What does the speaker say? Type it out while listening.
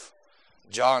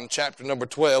John chapter number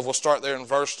 12. We'll start there in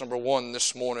verse number 1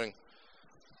 this morning.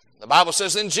 The Bible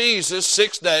says, "Then Jesus,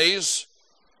 6 days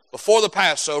before the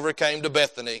Passover, came to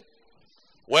Bethany,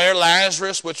 where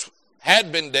Lazarus, which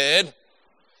had been dead,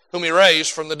 whom he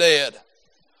raised from the dead.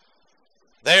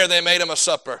 There they made him a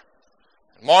supper.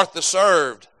 Martha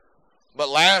served, but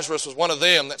Lazarus was one of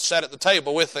them that sat at the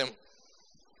table with him.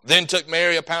 Then took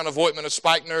Mary a pound of ointment of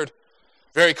spikenard,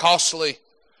 very costly,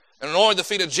 and anointed the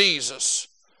feet of Jesus,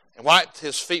 and wiped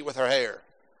his feet with her hair.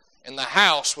 And the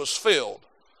house was filled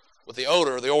with the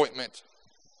odor of the ointment.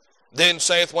 Then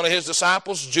saith one of his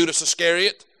disciples, Judas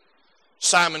Iscariot,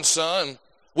 Simon's son,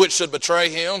 which should betray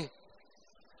him,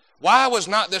 Why was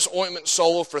not this ointment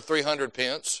sold for 300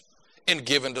 pence and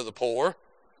given to the poor?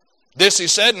 This he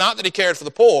said, not that he cared for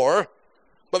the poor,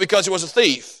 but because he was a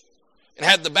thief, and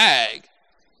had the bag,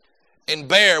 and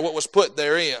bare what was put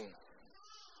therein.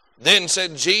 Then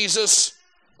said Jesus,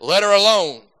 Let her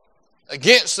alone.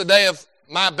 Against the day of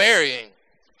my burying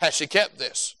hath she kept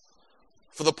this.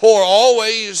 For the poor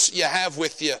always ye have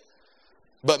with you,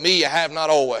 but me ye have not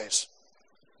always.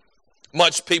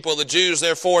 Much people of the Jews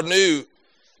therefore knew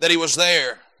that he was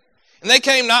there. And they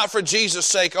came not for Jesus'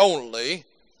 sake only,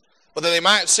 but that they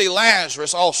might see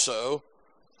Lazarus also,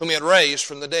 whom he had raised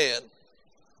from the dead.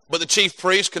 But the chief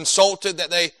priests consulted that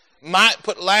they might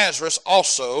put Lazarus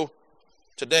also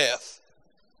to death,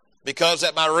 because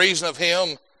that by reason of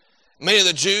him many of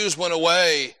the Jews went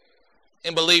away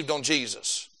and believed on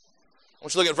Jesus. I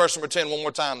want you to look at verse number 10 one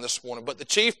more time this morning. But the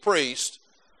chief priest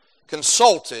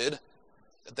consulted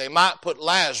that they might put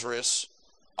Lazarus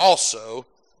also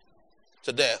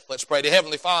to death. Let's pray. Dear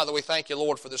Heavenly Father, we thank you,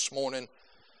 Lord, for this morning.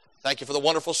 Thank you for the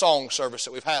wonderful song service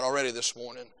that we've had already this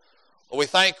morning. Lord, we're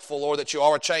thankful, Lord, that you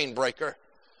are a chain breaker.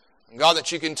 And God,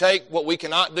 that you can take what we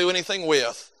cannot do anything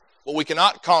with, what we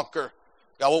cannot conquer,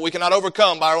 God, what we cannot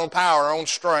overcome by our own power, our own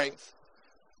strength.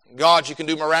 And God, you can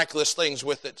do miraculous things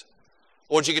with it.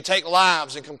 Lord, you can take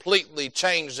lives and completely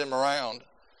change them around.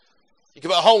 You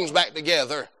can put homes back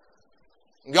together.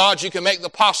 And God, you can make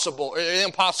the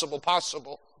impossible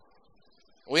possible.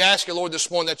 We ask you, Lord, this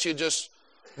morning that you just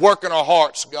work in our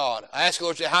hearts, God. I ask you,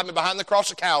 Lord, you hide me behind the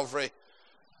cross of Calvary.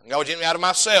 And God, would you get me out of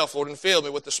myself, Lord, and fill me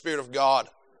with the Spirit of God.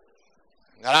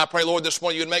 God, I pray, Lord, this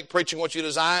morning you would make preaching what you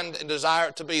designed and desire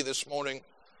it to be this morning.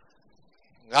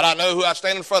 God, I know who I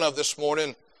stand in front of this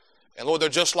morning. And Lord, they're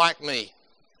just like me.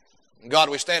 And God,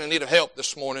 we stand in need of help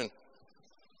this morning.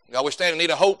 God, we stand in need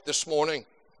of hope this morning.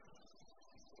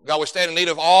 God, we stand in need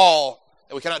of all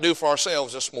that we cannot do for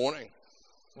ourselves this morning.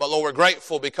 But Lord, we're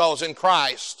grateful because in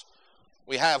Christ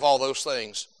we have all those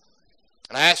things.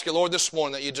 And I ask you, Lord, this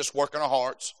morning that you just work in our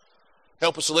hearts.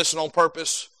 Help us to listen on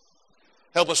purpose.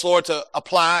 Help us, Lord, to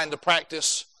apply and to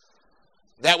practice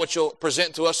that which you'll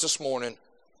present to us this morning.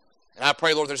 And I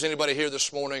pray, Lord, if there's anybody here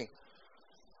this morning,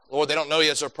 Lord, they don't know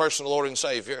you as their personal Lord and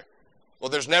Savior.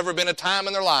 Lord, there's never been a time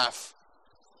in their life,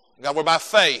 God, where by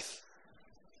faith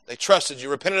they trusted you,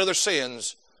 repented of their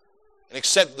sins, and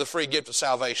accepted the free gift of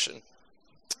salvation.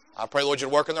 I pray, Lord, you'd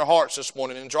work in their hearts this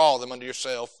morning and draw them unto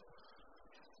yourself.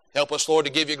 Help us, Lord,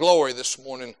 to give you glory this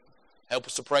morning. Help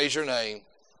us to praise your name.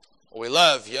 Lord, we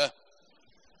love you.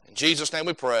 In Jesus' name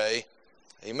we pray.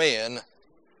 Amen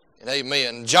and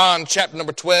amen. John chapter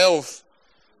number 12.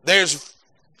 There's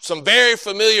some very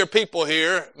familiar people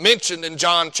here mentioned in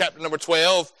John chapter number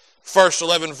 12. First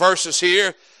 11 verses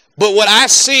here. But what I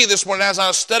see this morning as I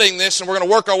was studying this, and we're going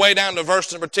to work our way down to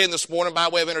verse number 10 this morning by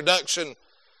way of introduction,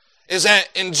 is that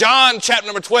in John chapter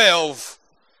number 12,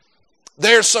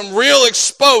 there's some real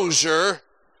exposure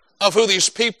of who these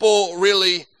people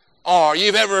really are.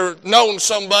 You've ever known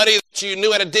somebody that you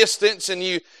knew at a distance and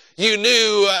you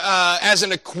knew as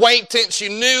an acquaintance, you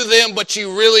knew them, but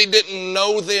you really didn't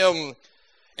know them.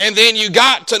 And then you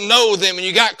got to know them and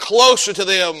you got closer to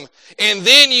them. And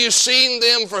then you seen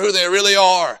them for who they really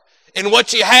are. And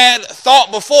what you had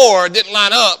thought before didn't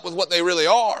line up with what they really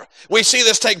are. We see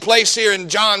this take place here in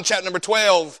John chapter number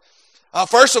 12.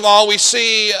 First of all, we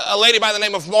see a lady by the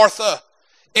name of Martha.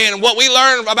 And what we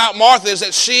learn about Martha is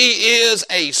that she is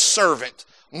a servant.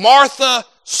 Martha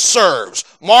serves.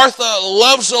 Martha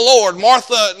loves the Lord.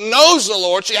 Martha knows the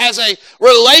Lord. She has a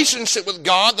relationship with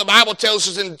God. The Bible tells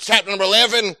us in chapter number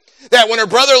 11 that when her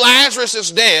brother Lazarus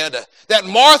is dead, that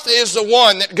Martha is the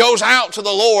one that goes out to the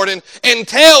Lord and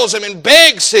tells him and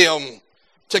begs him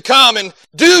to come and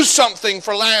do something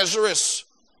for Lazarus.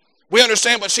 We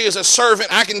understand, but she is a servant.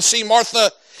 I can see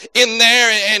Martha in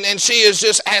there, and she is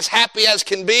just as happy as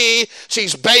can be.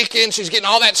 She's baking. She's getting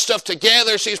all that stuff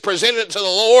together. She's presenting it to the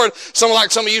Lord.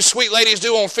 Like some of you sweet ladies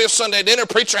do on Fifth Sunday dinner.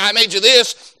 Preacher, I made you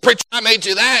this. Preacher, I made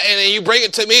you that. And you bring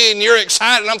it to me, and you're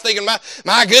excited. And I'm thinking,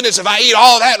 my goodness, if I eat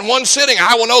all that in one sitting,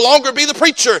 I will no longer be the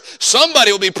preacher.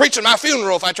 Somebody will be preaching my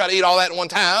funeral if I try to eat all that in one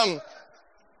time.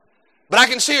 But I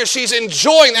can see her. She's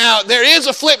enjoying. Now, there is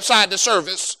a flip side to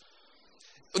service.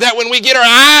 That when we get our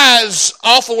eyes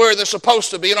off of where they're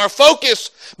supposed to be and our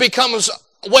focus becomes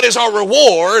what is our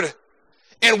reward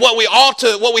and what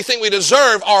we think we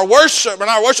deserve, our worship,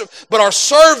 but our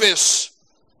service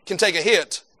can take a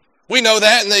hit. We know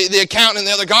that in the account in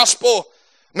the other gospel.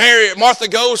 Martha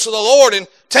goes to the Lord and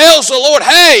tells the Lord,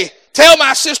 hey, tell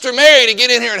my sister Mary to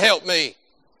get in here and help me.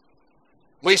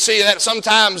 We see that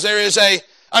sometimes there is a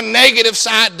negative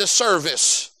side to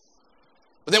service.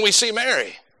 But then we see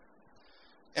Mary.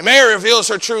 And Mary reveals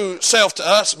her true self to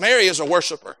us. Mary is a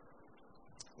worshiper.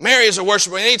 Mary is a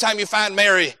worshiper. And anytime you find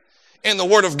Mary in the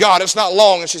Word of God, it's not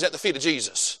long and she's at the feet of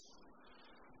Jesus.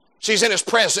 She's in His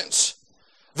presence.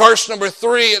 Verse number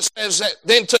 3, it says that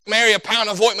then took Mary a pound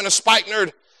of ointment of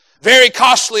spikenard, very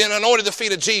costly, and anointed the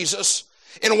feet of Jesus,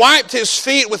 and wiped His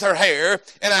feet with her hair,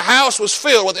 and the house was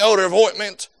filled with the odor of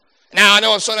ointment. Now, I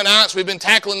know on Sunday nights we've been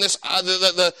tackling this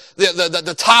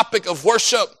the topic of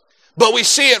worship. But we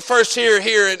see it first here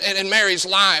in Mary's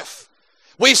life.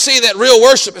 We see that real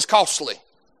worship is costly.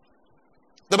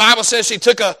 The Bible says she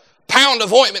took a pound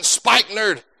of ointment,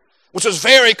 spikenard, which was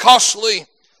very costly.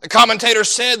 The commentator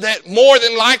said that more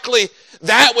than likely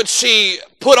that which she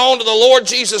put onto the Lord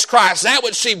Jesus Christ, that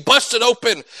which she busted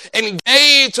open and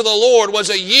gave to the Lord was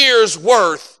a year's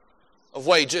worth of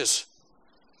wages.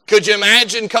 Could you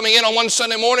imagine coming in on one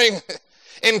Sunday morning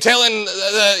and telling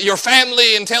your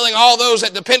family and telling all those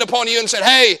that depend upon you and said,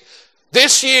 hey,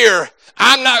 this year,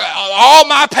 all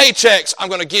my paychecks I'm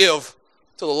going to give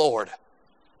to the Lord.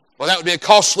 Well, that would be a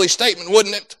costly statement,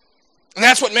 wouldn't it? And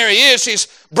that's what Mary is. She's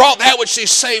brought that which she's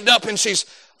saved up and she's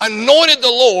anointed the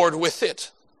Lord with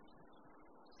it.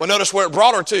 Well, notice where it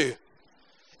brought her to.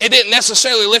 It didn't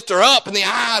necessarily lift her up in the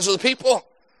eyes of the people.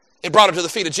 It brought her to the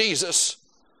feet of Jesus.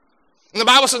 And the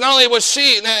Bible says not only was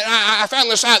she, I found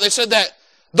this out, they said that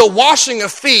the washing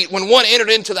of feet when one entered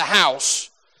into the house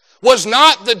was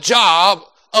not the job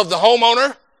of the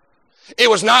homeowner. It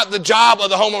was not the job of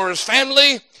the homeowner's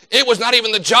family. It was not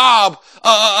even the job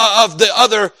of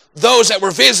those that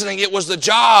were visiting. It was the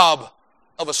job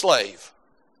of a slave.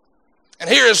 And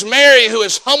here is Mary who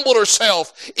has humbled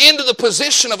herself into the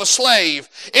position of a slave,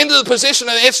 into the position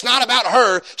that it's not about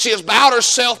her. She has bowed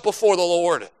herself before the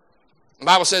Lord. The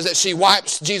Bible says that she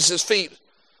wipes Jesus' feet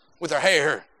with her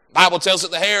hair. The Bible tells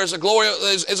that the hair is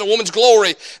a woman's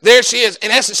glory. There she is.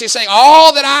 In essence, she's saying,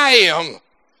 all that I am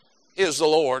is the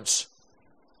Lord's.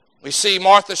 We see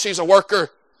Martha, she's a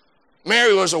worker.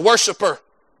 Mary was a worshiper.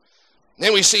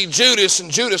 Then we see Judas,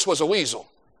 and Judas was a weasel.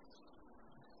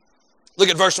 Look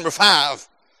at verse number 5.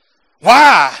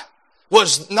 Why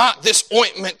was not this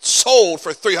ointment sold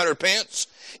for 300 pence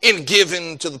and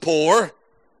given to the poor?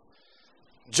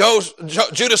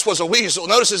 Judas was a weasel.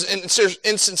 Notice his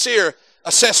insincere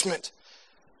assessment.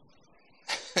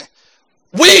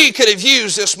 We could have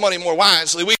used this money more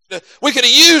wisely. We could have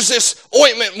used this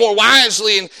ointment more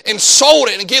wisely and sold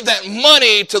it and give that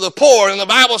money to the poor. And the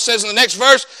Bible says in the next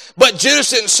verse, but Judas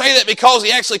didn't say that because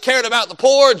he actually cared about the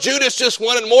poor. Judas just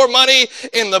wanted more money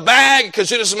in the bag, because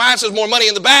Judas' mind says more money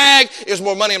in the bag is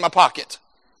more money in my pocket.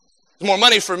 It's more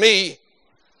money for me.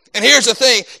 And here's the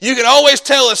thing. You can always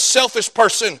tell a selfish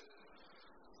person.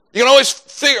 You can always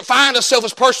find a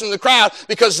selfish person in the crowd,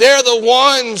 because they're the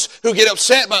ones who get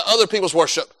upset by other people's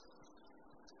worship,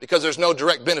 because there's no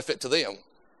direct benefit to them.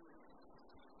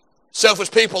 Selfish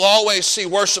people always see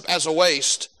worship as a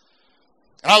waste.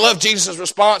 And I love Jesus'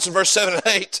 response in verse 7 and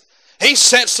 8. He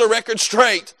sets the record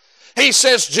straight. He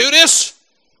says, Judas,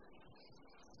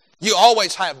 you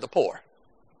always have the poor,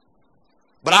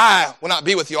 but I will not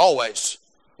be with you always.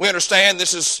 We understand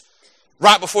this is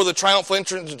right before the triumphal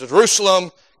entrance into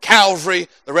Jerusalem, Calvary,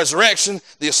 the resurrection,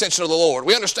 the ascension of the Lord.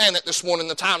 We understand that this morning in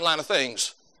the timeline of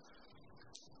things.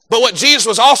 But what Jesus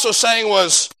was also saying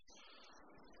was,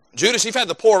 Judas, you've had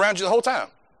the poor around you the whole time.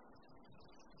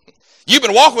 You've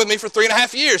been walking with me for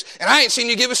 3.5 years, and I ain't seen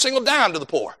you give a single dime to the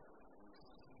poor.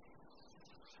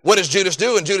 What is Judas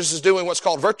doing? Judas is doing what's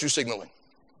called virtue signaling.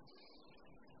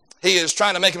 He is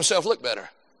trying to make himself look better,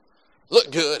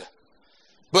 look good,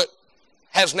 but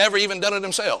has never even done it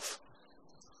himself.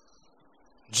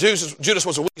 Judas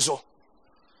was a weasel.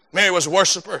 Mary was a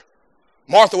worshiper.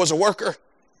 Martha was a worker.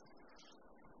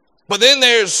 But then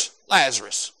there's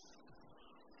Lazarus.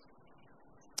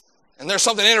 And there's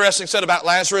something interesting said about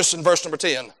Lazarus in verse number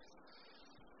 10.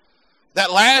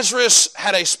 That Lazarus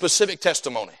had a specific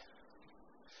testimony.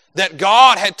 That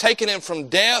God had taken him from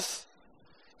death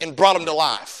and brought him to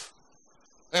life.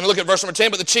 And look at verse number 10.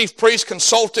 But the chief priests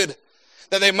consulted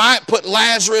that they might put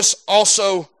Lazarus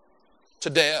also to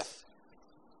death.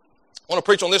 I want to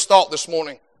preach on this thought this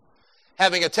morning.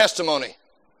 Having a testimony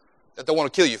that they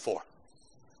want to kill you for.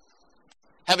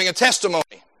 Having a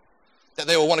testimony that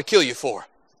they will want to kill you for.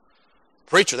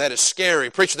 Preacher, that is scary.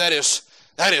 Preacher, that is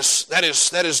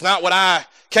not what I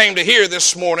came to hear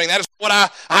this morning. That is what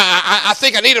I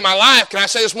think I need in my life. Can I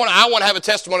say this morning, I want to have a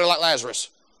testimony like Lazarus.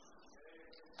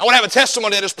 I want to have a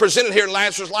testimony that is presented here in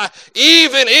Lazarus' life,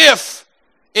 even if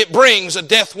it brings a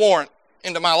death warrant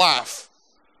into my life.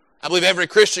 I believe every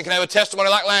Christian can have a testimony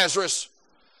like Lazarus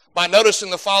by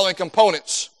noticing the following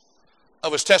components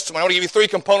of his testimony. I want to give you 3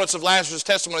 components of Lazarus'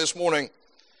 testimony this morning.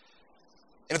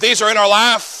 And if these are in our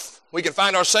life, we can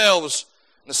find ourselves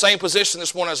in the same position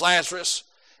this morning as Lazarus,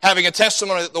 having a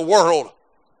testimony that the world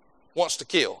wants to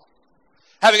kill.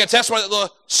 Having a testimony that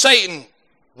Satan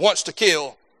wants to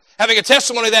kill. Having a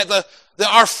testimony that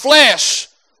our flesh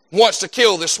wants to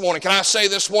kill this morning. Can I say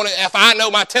this morning, if I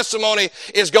know my testimony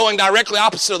is going directly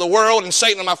opposite of the world and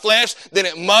Satan and my flesh, then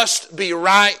it must be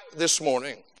right this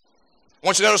morning. I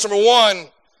want you to notice, number 1,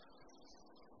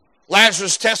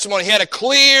 Lazarus' testimony, he had a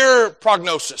clear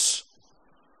prognosis.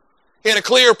 He had a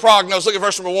clear prognosis. Look at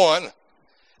verse number 1.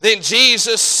 Then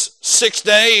Jesus, 6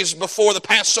 days before the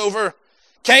Passover,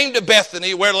 came to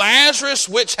Bethany, where Lazarus,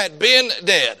 which had been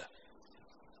dead.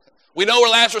 We know where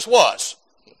Lazarus was.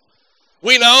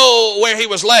 We know where he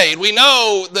was laid. We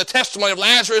know the testimony of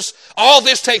Lazarus. All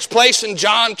this takes place in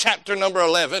John chapter number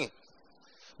 11.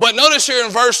 But notice here in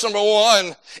verse number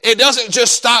 1, it doesn't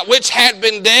just stop, which had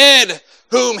been dead,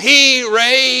 whom he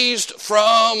raised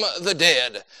from the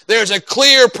dead. There's a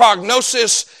clear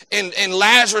prognosis in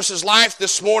Lazarus' life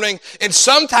this morning. And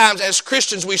sometimes as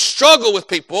Christians, we struggle with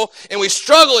people and we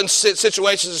struggle in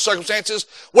situations and circumstances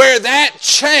where that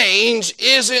change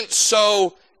isn't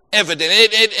so evident.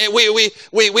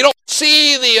 We don't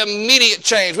see the immediate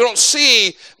change. We don't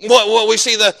see what we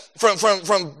see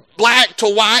from black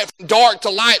to white, from dark to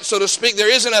light, so to speak.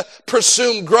 There isn't a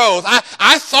presumed growth.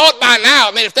 I thought by now,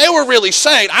 I mean, if they were really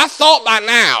saved, I thought by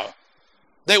now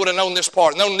they would have known this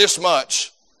part, known this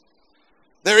much.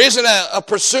 There isn't a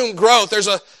presumed growth. There's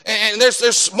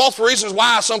multiple reasons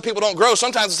why some people don't grow.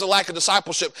 Sometimes it's a lack of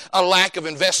discipleship, a lack of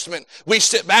investment. We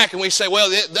sit back and we say, well,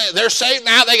 they're saved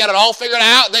now. They got it all figured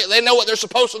out. They know what they're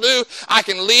supposed to do. I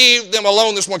can leave them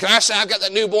alone this morning. Can I say I've got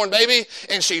that newborn baby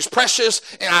and she's precious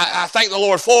and I thank the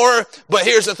Lord for her. But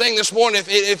here's the thing this morning.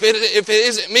 If it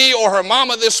isn't me or her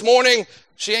mama this morning,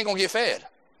 she ain't going to get fed.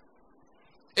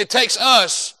 It takes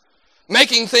us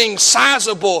making things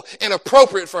sizable and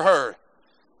appropriate for her,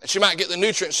 and she might get the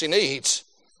nutrients she needs.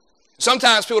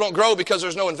 Sometimes people don't grow because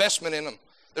there's no investment in them.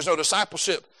 There's no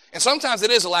discipleship. And sometimes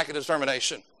it is a lack of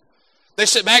determination. They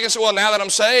sit back and say, well, now that I'm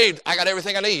saved, I got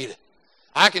everything I need.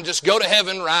 I can just go to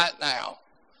heaven right now.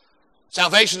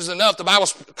 Salvation is enough. The Bible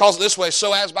calls it this way,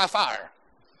 so as by fire.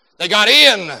 They got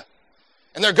in,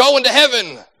 and they're going to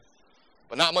heaven,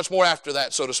 but not much more after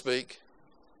that, so to speak.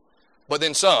 But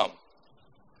then some,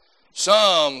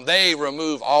 they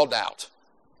remove all doubt.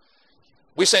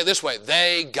 We say it this way,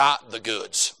 they got the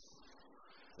goods.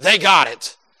 They got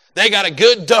it. They got a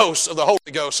good dose of the Holy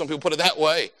Ghost. Some people put it that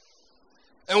way.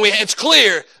 And it's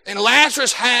clear, and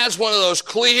Lazarus has one of those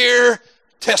clear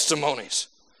testimonies.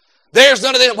 There's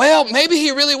none of that, well, maybe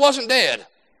he really wasn't dead.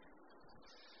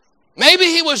 Maybe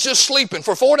he was just sleeping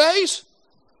for 4 days.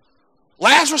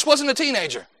 Lazarus wasn't a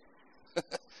teenager.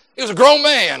 He was a grown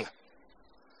man.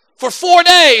 For 4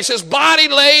 days, his body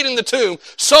laid in the tomb.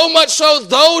 So much so,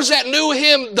 those that knew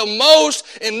him the most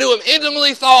and knew him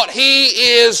intimately thought he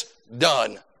is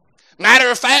done.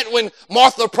 Matter of fact, when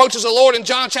Martha approaches the Lord in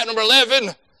John chapter number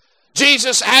 11,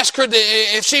 Jesus asked her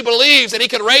if she believes that he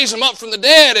could raise him up from the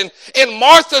dead. And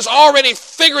Martha's already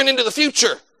figuring into the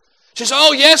future. She said,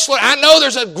 oh yes, Lord, I know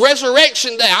there's a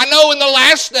resurrection day. I know in the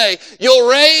last day you'll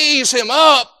raise him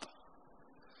up.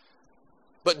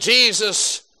 But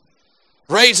Jesus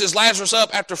raises Lazarus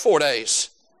up after 4 days.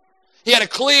 He had a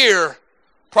clear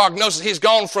prognosis. He's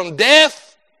gone from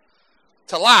death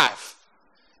to life.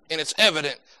 And it's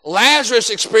evident. Lazarus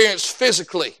experienced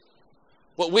physically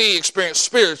what we experience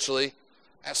spiritually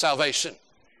at salvation.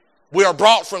 We are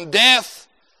brought from death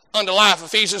unto life.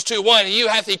 Ephesians 2:1. You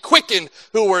hath he quickened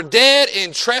who were dead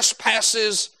in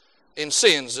trespasses and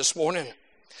sins this morning.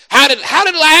 How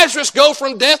did Lazarus go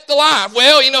from death to life?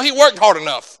 Well, he worked hard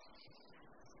enough.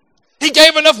 He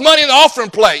gave enough money in the offering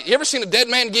plate. You ever seen a dead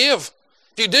man give?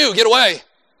 If you do, get away.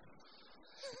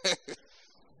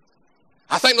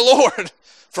 I thank the Lord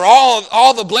for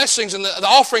all the blessings and the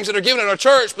offerings that are given at our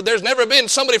church, but there's never been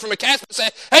somebody from a casket say,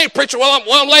 hey, preacher, while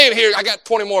I'm laying here, I got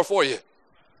 20 more for you.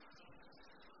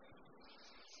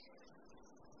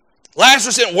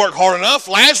 Lazarus didn't work hard enough.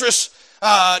 Lazarus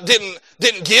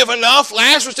didn't give enough.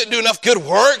 Lazarus didn't do enough good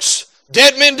works.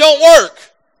 Dead men don't work.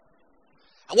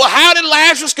 Well, how did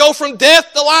Lazarus go from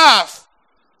death to life?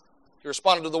 He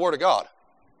responded to the Word of God.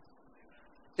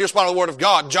 He responded to the Word of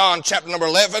God. John chapter number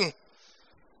 11.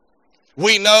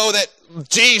 We know that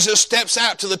Jesus steps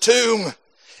out to the tomb.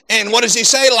 And what does he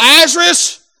say?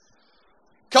 Lazarus,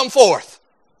 come forth.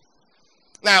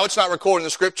 Now, it's not recorded in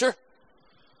the Scripture.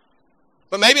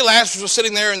 But maybe Lazarus was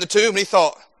sitting there in the tomb and he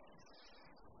thought,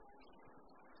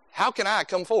 how can I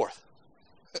come forth?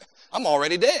 I'm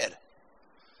already dead.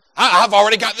 I've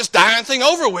already got this dying thing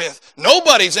over with.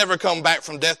 Nobody's ever come back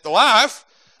from death to life.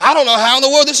 I don't know how in the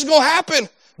world this is going to happen.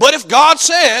 But if God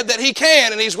said that he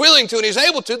can and he's willing to and he's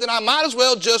able to, then I might as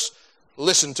well just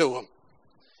listen to him.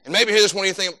 And maybe hear this one,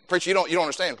 you think, preacher, you don't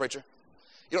understand, preacher.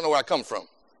 You don't know where I come from.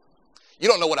 You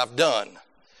don't know what I've done.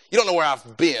 You don't know where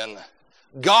I've been.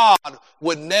 God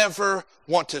would never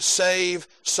want to save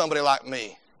somebody like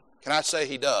me. Can I say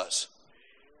he does?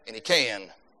 And he can.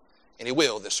 And he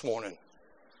will this morning.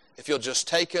 If you'll just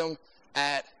take him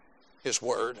at his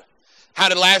word. How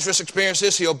did Lazarus experience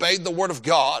this? He obeyed the word of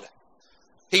God.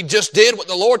 He just did what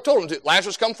the Lord told him to.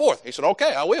 Lazarus, come forth. He said,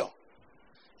 okay, I will.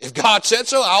 If God said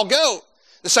so, I'll go.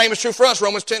 The same is true for us.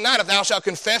 Romans 10:9, if thou shalt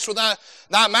confess with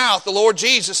thy mouth the Lord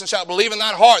Jesus and shalt believe in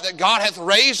thine heart that God hath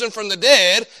raised him from the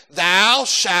dead, thou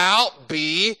shalt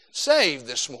be saved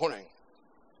this morning.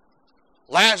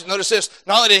 Lazarus, notice this,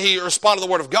 not only did he respond to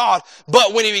the word of God,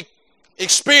 but when he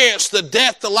experienced the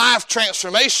death to life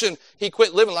transformation, he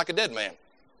quit living like a dead man.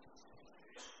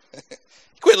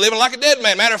 He quit living like a dead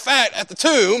man. Matter of fact, at the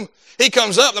tomb, he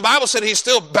comes up. The Bible said he's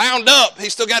still bound up.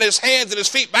 He's still got his hands and his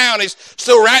feet bound. He's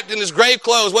still wrapped in his grave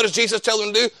clothes. What does Jesus tell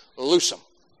him to do? Loose him.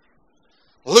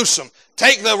 Loose him.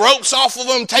 Take the ropes off of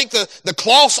him. Take the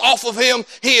cloths off of him.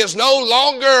 He is no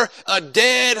longer a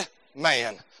dead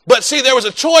man. But see, there was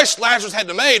a choice Lazarus had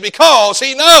to make because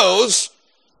he knows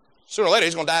sooner or later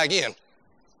he's going to die again.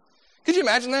 Could you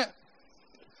imagine that?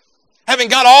 Having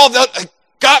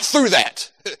got through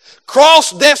that,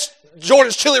 crossed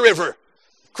Jordan's chilly river,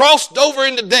 crossed over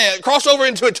into death, crossed over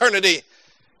into eternity.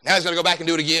 Now he's going to go back and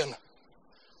do it again.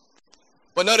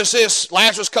 But notice this,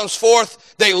 Lazarus comes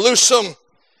forth, they loose him,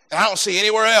 and I don't see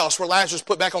anywhere else where Lazarus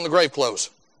put back on the grave clothes.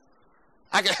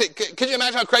 Could you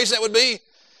imagine how crazy that would be?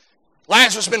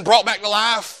 Lazarus has been brought back to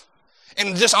life,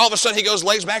 and just all of a sudden he goes,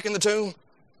 lays back in the tomb,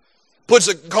 puts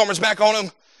the garments back on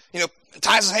him,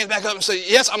 ties his hands back up and says,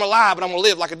 yes, I'm alive, but I'm going to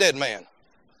live like a dead man.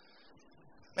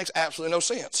 Makes absolutely no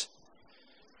sense.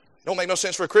 It don't make no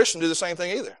sense for a Christian to do the same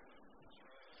thing either.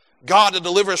 God to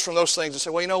deliver us from those things and say,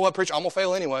 well, you know what, preacher, I'm going to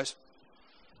fail anyways.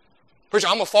 Preacher,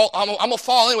 I'm going to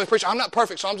fall anyway. Preacher, I'm not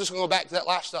perfect, so I'm just going to go back to that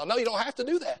lifestyle. No, you don't have to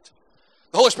do that.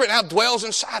 The Holy Spirit now dwells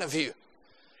inside of you.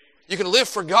 You can live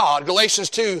for God. Galatians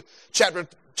 2, chapter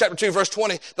 2, verse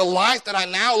 20. The life that I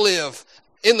now live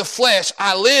in the flesh,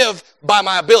 I live by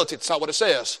my ability. That's not what it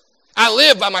says. I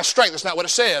live by my strength. That's not what it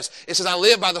says. It says I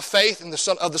live by the faith in the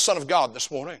Son of God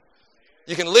this morning.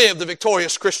 You can live the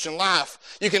victorious Christian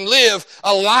life. You can live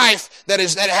a life that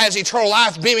has eternal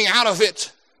life beaming out of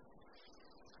it.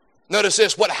 Notice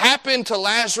this. What happened to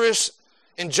Lazarus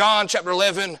in John chapter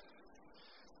 11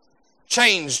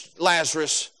 changed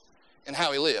Lazarus and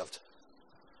how he lived.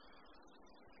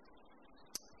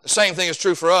 The same thing is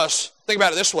true for us. Think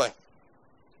about it this way.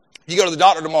 You go to the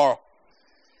doctor tomorrow,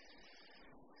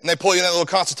 and they pull you in that little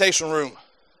consultation room.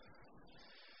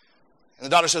 And the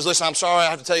doctor says, listen, I'm sorry I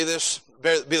have to tell you this,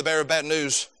 be the bearer of bad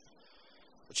news,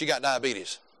 but you got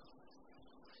diabetes.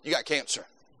 You got cancer.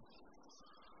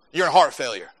 You're in heart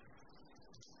failure.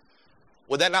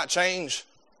 Would that not change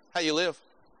how you live?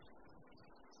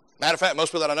 Matter of fact, most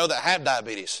people that I know that have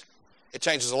diabetes, it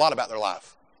changes a lot about their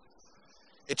life.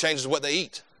 It changes what they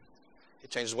eat.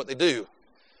 It changes what they do.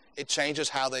 It changes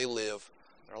how they live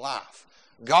their life.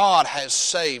 God has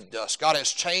saved us. God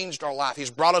has changed our life.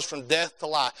 He's brought us from death to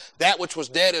life. That which was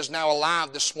dead is now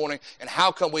alive this morning. And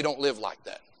how come we don't live like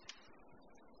that?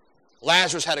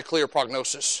 Lazarus had a clear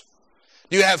prognosis.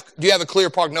 Do you have a clear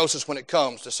prognosis when it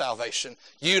comes to salvation?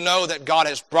 You know that God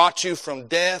has brought you from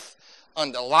death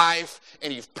unto life,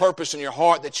 and you've purposed in your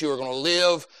heart that you are going to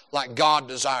live like God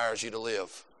desires you to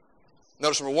live.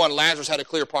 Notice number one, Lazarus had a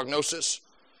clear prognosis.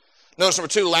 Notice number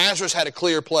two, Lazarus had a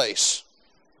clear place.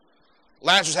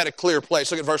 Lazarus had a clear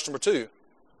place. Look at verse number 2.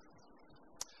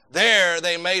 There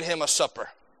they made him a supper.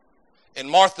 And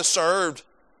Martha served.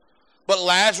 But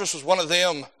Lazarus was one of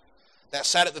them that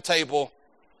sat at the table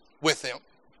with him.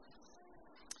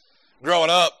 Growing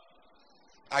up,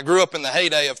 I grew up in the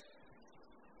heyday of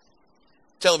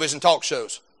television talk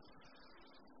shows.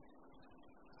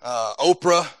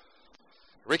 Oprah,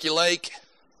 Ricky Lake,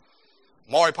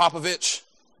 Maury Popovich.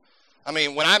 I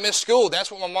mean, when I missed school,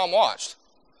 that's what my mom watched.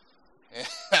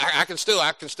 I can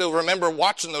still remember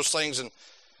watching those things, and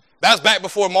that was back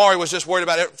before Maury was just worried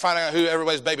about finding out who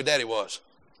everybody's baby daddy was.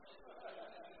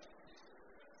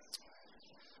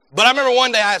 But I remember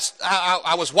one day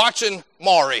I was watching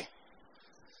Maury.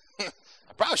 I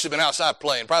probably should have been outside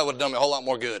playing. Probably would have done me a whole lot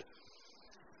more good.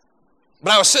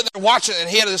 But I was sitting there watching it, and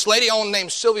he had this lady on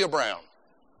named Sylvia Brown.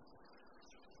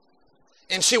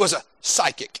 And she was a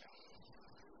psychic.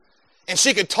 And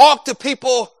she could talk to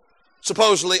people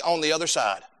supposedly on the other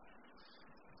side.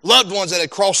 Loved ones that had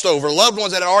crossed over, loved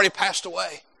ones that had already passed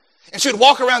away. And she would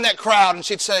walk around that crowd and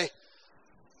she'd say,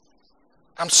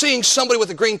 I'm seeing somebody with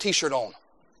a green t-shirt on.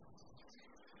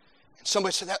 And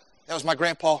somebody said, that was my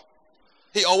grandpa.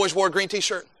 He always wore a green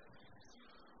t-shirt.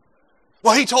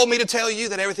 Well, he told me to tell you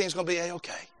that everything's going to be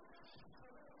A-okay.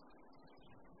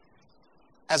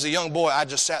 As a young boy, I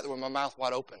just sat there with my mouth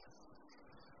wide open.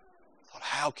 Thought,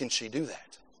 how can she do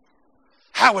that?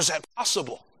 How is that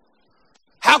possible?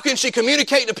 How can she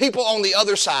communicate to people on the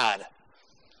other side?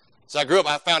 As I grew up,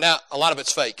 I found out a lot of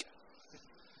it's fake.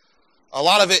 A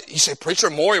lot of it, you say,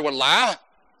 Preacher Maury would lie?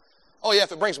 Oh yeah,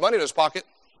 if it brings money to his pocket.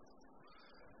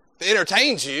 If it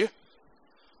entertains you.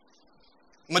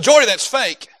 Majority of that's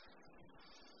fake.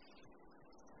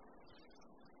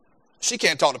 She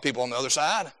can't talk to people on the other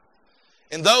side.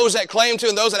 And those that claim to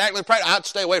and those that actually practice, I'd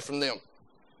stay away from them.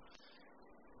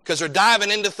 Because they're diving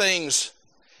into things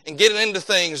and getting into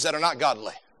things that are not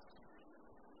godly.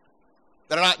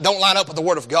 That don't line up with the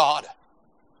Word of God.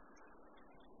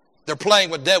 They're playing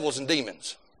with devils and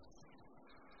demons.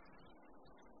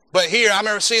 But here, I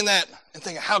remember seeing that and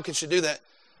thinking, how could she do that?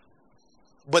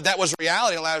 But that was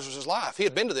reality in Lazarus' life. He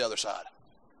had been to the other side.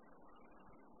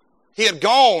 He had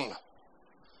gone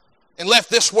and left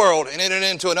this world and entered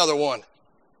into another one.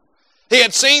 He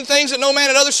had seen things that no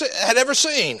man had ever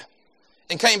seen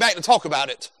and came back to talk about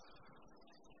it.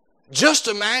 Just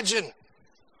imagine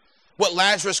what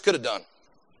Lazarus could have done.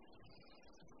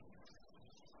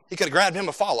 He could have grabbed him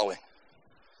a following.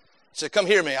 He said, come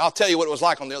hear me. I'll tell you what it was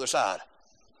like on the other side.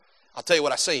 I'll tell you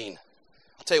what I seen.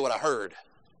 I'll tell you what I heard.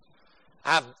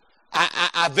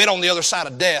 I've been on the other side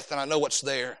of death and I know what's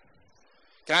there.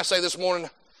 Can I say this morning,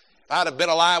 if I'd have been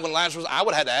alive when Lazarus, I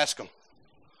would have had to ask him.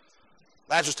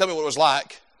 Lazarus, tell me what it was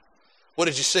like. What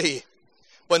did you see?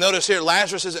 But notice here,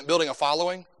 Lazarus isn't building a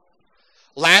following.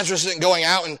 Lazarus isn't going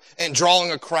out and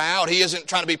drawing a crowd. He isn't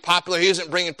trying to be popular. He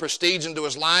isn't bringing prestige into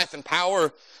his life and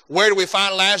power. Where do we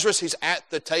find Lazarus? He's at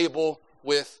the table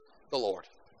with the Lord.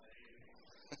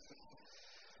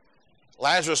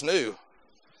 Lazarus knew.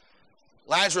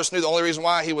 Lazarus knew the only reason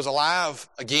why he was alive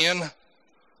again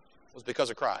was because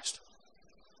of Christ.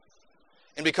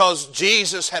 And because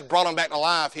Jesus had brought him back to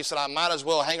life, he said, I might as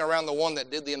well hang around the one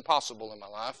that did the impossible in my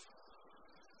life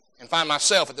and find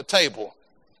myself at the table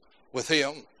with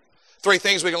him. 3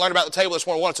 things we can learn about the table this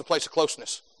morning. 1, it's a place of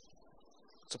closeness.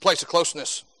 It's a place of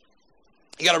closeness.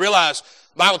 You got to realize,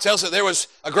 the Bible tells us that there was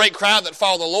a great crowd that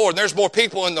followed the Lord. There's more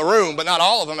people in the room, but not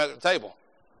all of them at the table.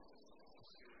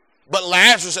 But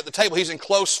Lazarus at the table, he's in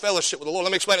close fellowship with the Lord.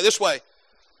 Let me explain it this way.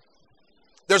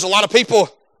 There's a lot of people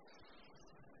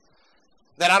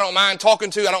that I don't mind talking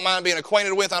to, I don't mind being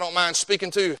acquainted with, I don't mind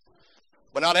speaking to.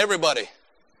 But not everybody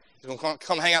is going to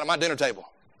come hang out at my dinner table.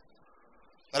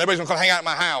 Not everybody's going to come hang out at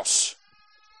my house.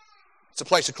 It's a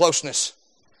place of closeness.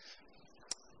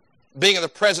 Being in the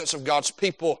presence of God's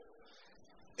people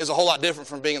is a whole lot different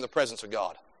from being in the presence of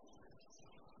God.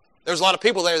 There's a lot of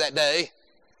people there that day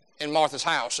in Martha's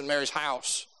house, in Mary's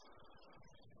house.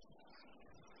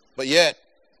 But yet,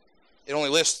 it only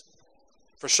lists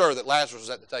for sure that Lazarus was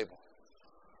at the table.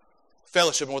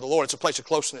 Fellowship with the Lord. It's a place of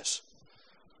closeness.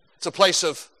 It's a place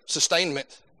of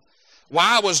sustainment.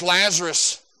 Why was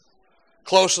Lazarus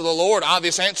close to the Lord?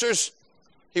 Obvious answers.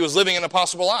 He was living an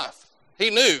impossible life. He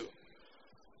knew.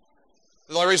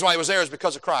 The only reason why he was there is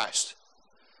because of Christ.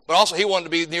 But also he wanted to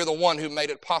be near the one who made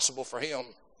it possible for him.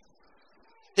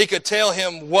 He could tell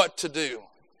him what to do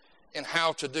and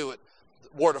how to do it.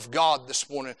 The Word of God this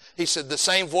morning. He said, the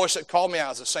same voice that called me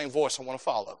out is the same voice I want to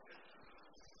follow.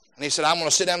 And he said, I'm going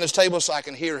to sit down at this table so I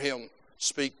can hear him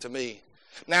speak to me.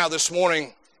 Now this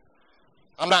morning,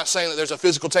 I'm not saying that there's a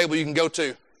physical table you can go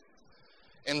to.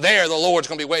 And there the Lord's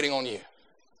going to be waiting on you.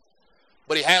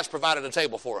 But he has provided a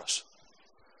table for us.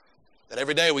 That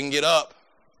every day we can get up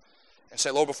and say,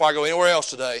 Lord, before I go anywhere else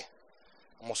today,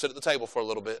 I'm going to sit at the table for a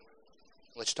little bit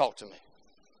and let you talk to me.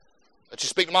 Let you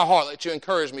speak to my heart. Let you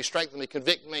encourage me, strengthen me,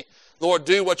 convict me. Lord,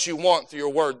 do what you want through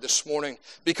your word this morning.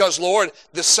 Because, Lord,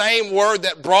 the same word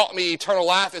that brought me eternal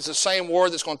life is the same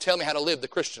word that's going to tell me how to live the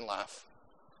Christian life.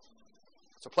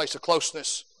 It's a place of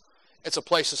closeness. It's a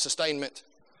place of sustainment.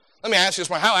 Let me ask you this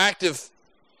morning,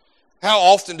 how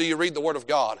often do you read the Word of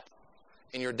God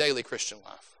in your daily Christian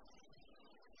life?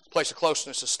 It's a place of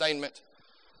closeness, sustainment,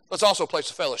 but it's also a place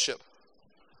of fellowship.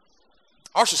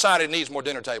 Our society needs more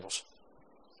dinner tables.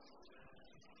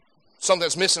 Something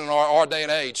that's missing in our day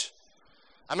and age.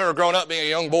 I remember growing up being a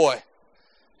young boy,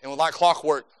 and with like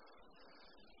clockwork,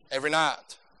 every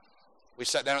night we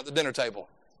sat down at the dinner table,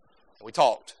 and we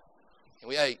talked, and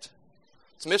we ate.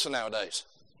 It's missing nowadays.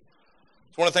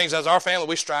 It's one of the things as our family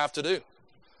we strive to do.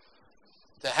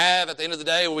 To have at the end of the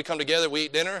day when we come together, we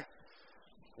eat dinner.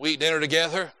 We eat dinner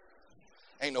together.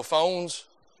 Ain't no phones,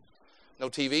 no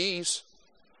TVs.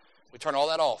 We turn all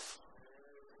that off.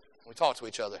 We talk to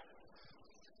each other.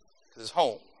 Because it's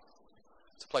home.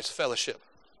 It's a place of fellowship.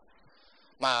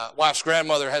 My wife's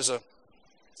grandmother has an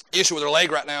issue with her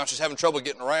leg right now. She's having trouble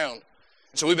getting around.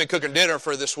 And so we've been cooking dinner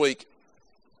for this week.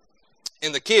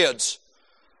 And the kids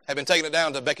have been taking it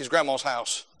down to Becky's grandma's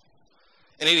house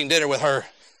and eating dinner with her.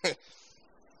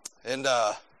 And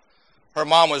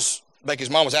Becky's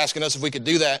mom was asking us if we could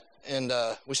do that. And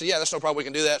we said, yeah, that's no problem. We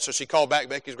can do that. So she called back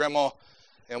Becky's grandma,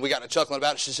 and we got to chuckling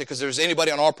about it. She said, because there's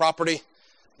anybody on our property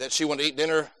that she wanted to eat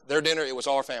their dinner, it was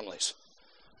our families.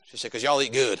 She said, because y'all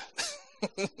eat good.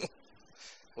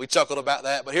 We chuckled about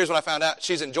that. But here's what I found out.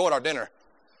 She's enjoyed our dinner.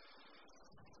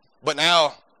 But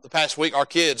now, the past week, our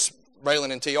kids,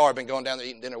 Braylon and TR, have been going down there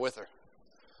eating dinner with her.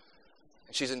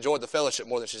 And she's enjoyed the fellowship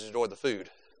more than she's enjoyed the food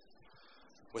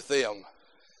with them.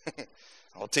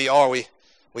 Well, TR,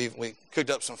 we cooked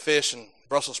up some fish and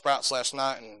Brussels sprouts last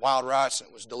night and wild rice, and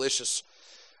it was delicious.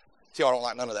 TR don't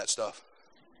like none of that stuff.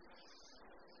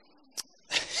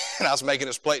 And I was making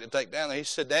his plate to take down there. He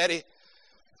said, Daddy,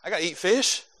 I got to eat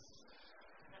fish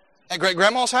at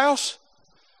great-grandma's house?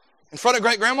 In front of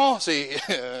great-grandma? See,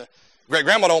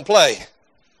 great-grandma don't play.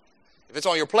 If it's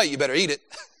on your plate, you better eat it.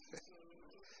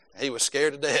 He was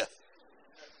scared to death.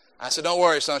 I said, don't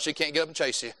worry, son. She can't get up and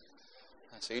chase you.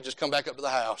 I said, you just come back up to the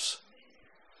house.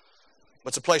 But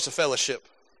it's a place of fellowship.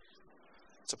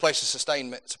 It's a place of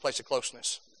sustainment. It's a place of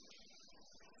closeness.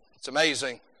 It's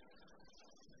amazing.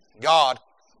 God,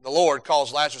 the Lord,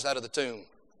 calls Lazarus out of the tomb.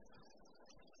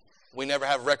 We never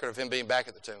have a record of him being back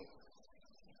at the tomb.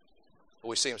 But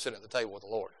we see him sitting at the table with the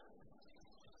Lord.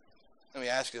 Let me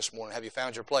ask you this morning, have you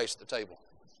found your place at the table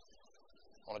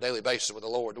on a daily basis with the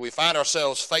Lord? Do we find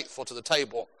ourselves faithful to the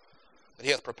table that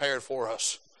he hath prepared for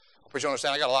us? I preach you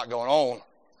understand, I got a lot going on.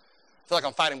 I feel like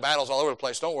I'm fighting battles all over the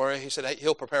place. Don't worry. He said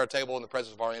he'll prepare a table in the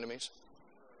presence of our enemies.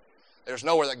 There's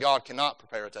nowhere that God cannot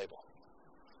prepare a table.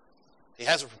 He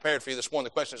has it prepared for you this morning.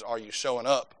 The question is, are you showing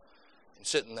up and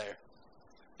sitting there?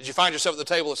 Did you find yourself at the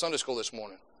table at Sunday school this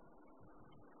morning?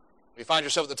 Did you find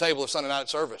yourself at the table of Sunday night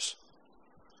service?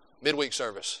 Midweek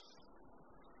service?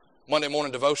 Monday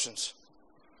morning devotions?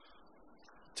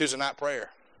 Tuesday night prayer?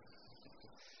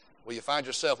 Will you find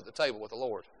yourself at the table with the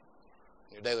Lord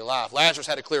in your daily life? Lazarus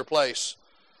had a clear place.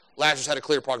 Lazarus had a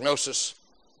clear prognosis.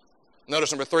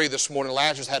 Notice number 3 this morning,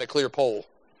 Lazarus had a clear pole.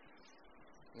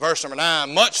 Verse number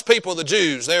 9, much people, the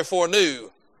Jews, therefore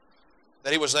knew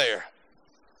that he was there.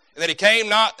 And that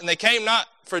they came not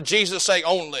for Jesus' sake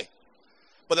only,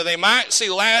 but that they might see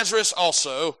Lazarus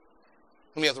also,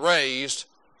 whom he hath raised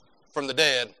from the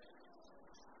dead.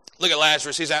 Look at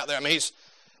Lazarus. He's out there. I mean,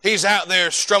 he's out there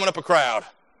strumming up a crowd.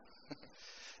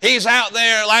 He's out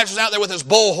there, Lazarus is out there with his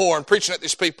bullhorn preaching at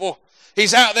these people.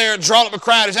 He's out there drawing up a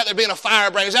crowd. He's out there being a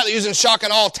firebrand. He's out there using shock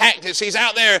and awe tactics. He's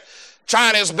out there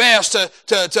trying his best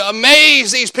to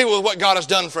amaze these people with what God has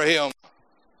done for him.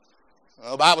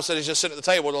 Well, the Bible said he's just sitting at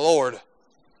the table with the Lord.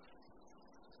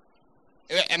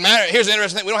 Here's the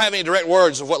interesting thing. We don't have any direct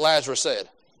words of what Lazarus said.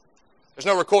 There's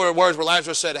no recorded words where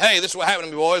Lazarus said, hey, this is what happened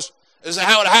to me, boys. This is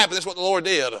how it happened. This is what the Lord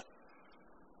did.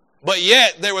 But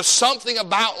yet, there was something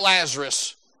about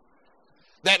Lazarus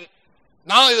that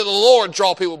not only did the Lord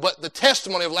draw people, but the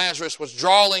testimony of Lazarus was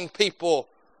drawing people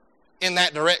in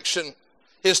that direction.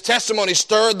 His testimony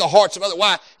stirred the hearts of others.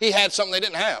 Why? He had something they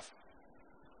didn't have.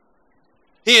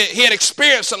 He had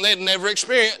experienced something they had never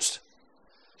experienced.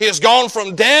 He has gone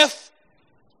from death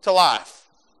to life.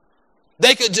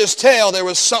 They could just tell there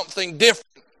was something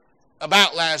different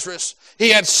about Lazarus. He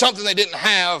had something they didn't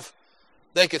have.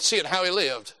 They could see it how he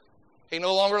lived. He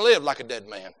no longer lived like a dead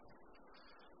man.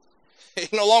 He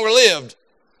no longer lived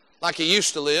like he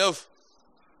used to live.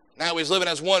 Now he's living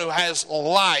as one who has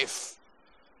life.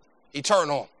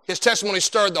 eternal. His testimony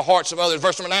stirred the hearts of others.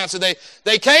 Verse number 9 said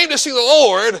they came to see the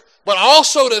Lord, but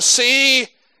also to see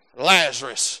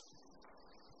Lazarus.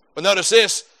 But notice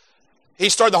this, he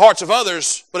stirred the hearts of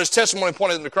others, but his testimony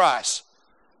pointed them to Christ.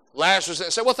 Lazarus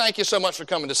said, well, thank you so much for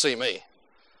coming to see me.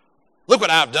 Look what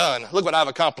I've done. Look what I've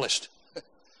accomplished.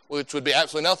 Which would be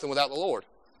absolutely nothing without the Lord.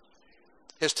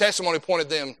 His testimony pointed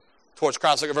them towards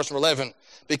Christ. Look at verse number 11.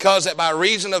 Because that by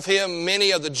reason of him,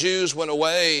 many of the Jews went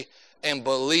away and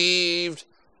believed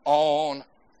on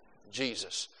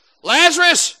Jesus.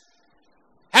 Lazarus,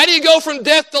 how do you go from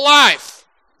death to life?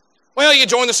 Well, you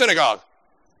join the synagogue.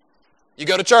 You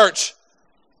go to church.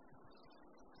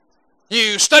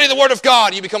 You study the Word of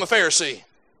God. You become a Pharisee.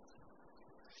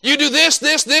 You do this.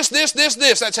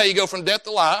 That's how you go from death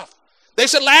to life. They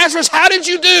said, Lazarus, how did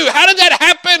you do? How did that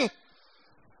happen?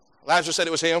 Lazarus said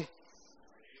it was him.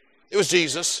 It was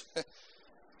Jesus.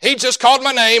 He just called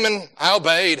my name and I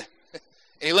obeyed.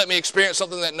 And he let me experience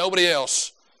something that nobody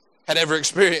else had ever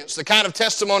experienced. The kind of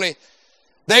testimony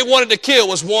they wanted to kill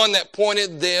was one that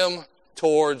pointed them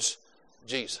towards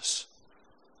Jesus.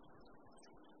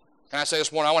 Can I say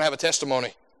this morning, I want to have a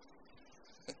testimony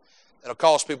that'll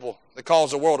cause people, that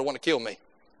cause the world to want to kill me.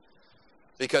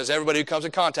 Because everybody who comes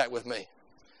in contact with me,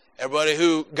 everybody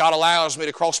who God allows me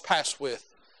to cross paths with,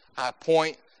 I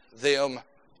point them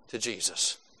to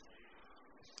Jesus.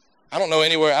 I don't know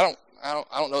anywhere, I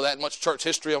don't know that much church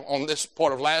history on this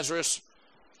part of Lazarus,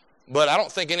 but I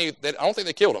don't think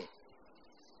they killed him.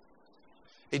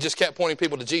 He just kept pointing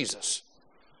people to Jesus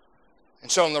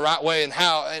and showing them the right way and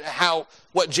how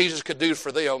what Jesus could do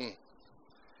for them.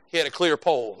 He had a clear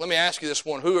pole. Let me ask you this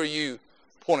one: who are you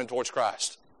pointing towards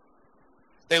Christ?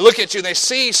 They look at you and they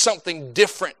see something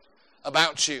different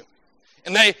about you.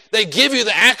 And they give you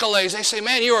the accolades. They say,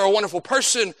 man, you are a wonderful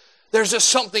person. There's just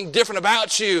something different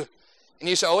about you. And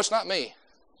you say, oh, it's not me.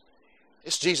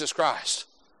 It's Jesus Christ,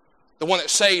 the one that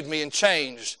saved me and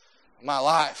changed my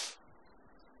life.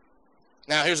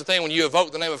 Now, here's the thing. When you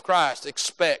evoke the name of Christ,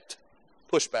 expect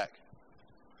pushback.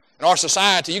 In our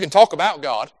society, you can talk about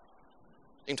God.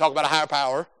 You can talk about a higher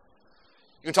power.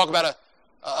 You can talk about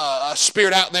a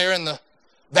spirit out there in the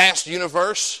vast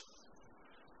universe.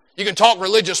 You can talk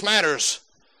religious matters,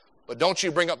 but don't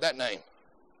you bring up that name.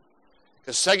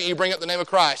 Because the second you bring up the name of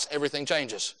Christ, everything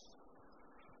changes.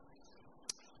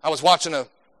 I was watching a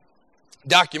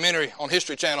documentary on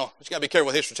History Channel. You got to be careful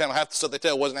with History Channel. Half the stuff they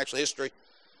tell wasn't actually history.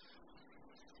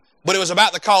 But it was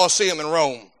about the Colosseum in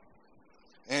Rome.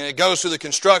 And it goes through the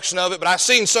construction of it. But I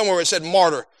seen somewhere where it said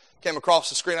martyr. Came across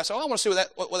the screen. I said, I want to see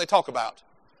what they talk about.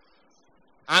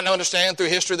 I understand through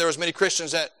history there was many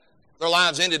Christians that their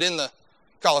lives ended in the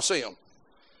Colosseum.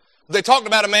 They talked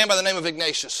about a man by the name of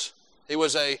Ignatius. He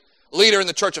was a leader in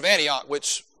the church of Antioch,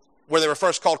 where they were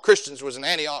first called Christians, was in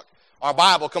Antioch. Our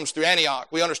Bible comes through Antioch.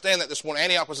 We understand that this morning.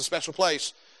 Antioch was a special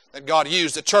place that God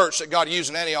used. The church that God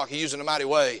used in Antioch, He used in a mighty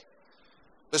way.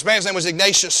 This man's name was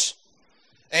Ignatius.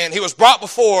 And he was brought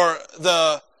before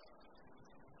the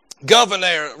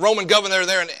Roman governor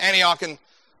there in Antioch, and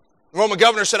the Roman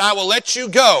governor said, I will let you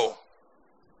go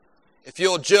if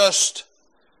you'll just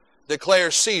declare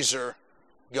Caesar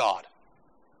God.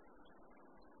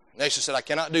 Ignatius said, I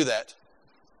cannot do that.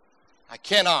 I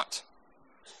cannot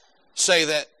say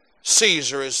that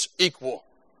Caesar is equal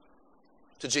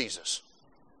to Jesus.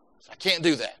 I can't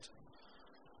do that.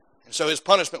 And so his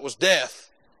punishment was death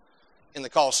in the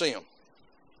Colosseum.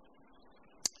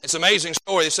 It's an amazing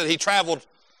story. They said he traveled,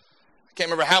 I can't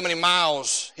remember how many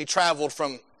miles he traveled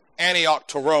from Antioch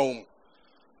to Rome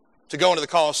to go into the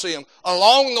Colosseum.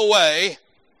 Along the way,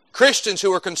 Christians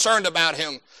who were concerned about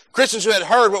him, Christians who had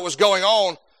heard what was going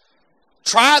on,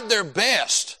 tried their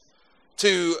best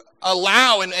to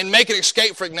allow and make an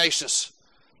escape for Ignatius.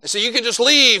 They said, you can just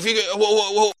leave.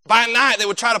 By night, they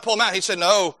would try to pull him out. He said,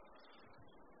 no,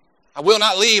 I will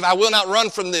not leave. I will not run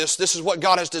from this. This is what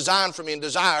God has designed for me and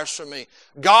desires for me.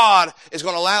 God is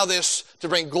going to allow this to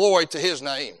bring glory to His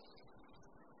name.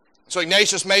 So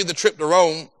Ignatius made the trip to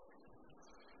Rome.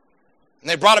 And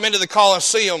they brought him into the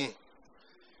Colosseum.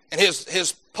 And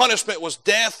his punishment was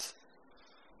death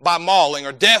by mauling,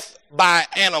 or death by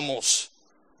animals.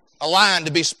 A lion,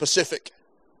 to be specific.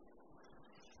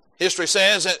 History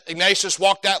says that Ignatius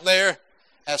walked out there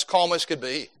as calm as could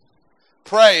be,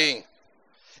 praying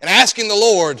and asking the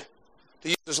Lord to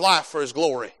use his life for His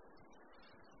glory.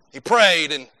 He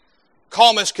prayed, and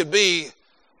calm as could be,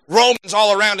 Romans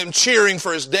all around him cheering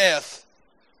for his death.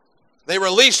 They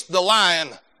released the lion,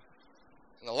 and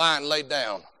the lion laid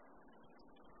down.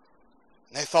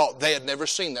 And they thought they had never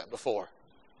seen that before.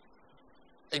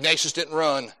 Ignatius didn't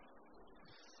run.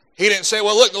 He didn't say,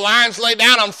 well, look, the lion's laid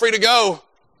down, I'm free to go.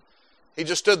 He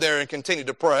just stood there and continued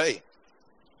to pray.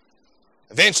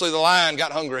 Eventually the lion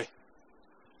got hungry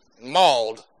and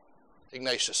mauled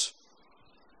Ignatius.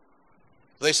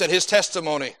 They said his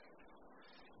testimony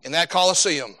in that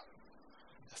Colosseum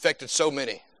affected so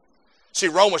many. See,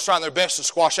 Rome was trying their best to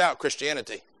squash out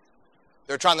Christianity.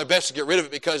 They were trying their best to get rid of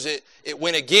it because it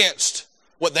went against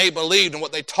what they believed and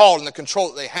what they taught and the control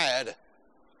that they had.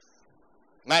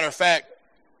 Matter of fact,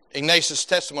 Ignatius'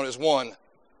 testimony is one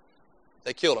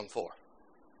they killed him for.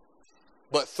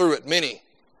 But through it, many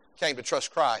came to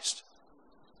trust Christ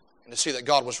and to see that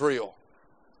God was real.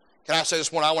 Can I say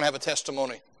this morning, I want to have a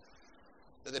testimony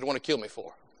that they'd want to kill me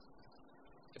for,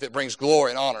 if it brings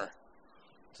glory and honor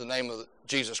to the name of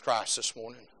Jesus Christ this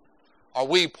morning. Are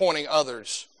we pointing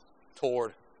others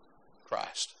toward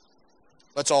Christ?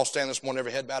 Let's all stand this morning,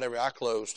 every head bowed, every eye closed.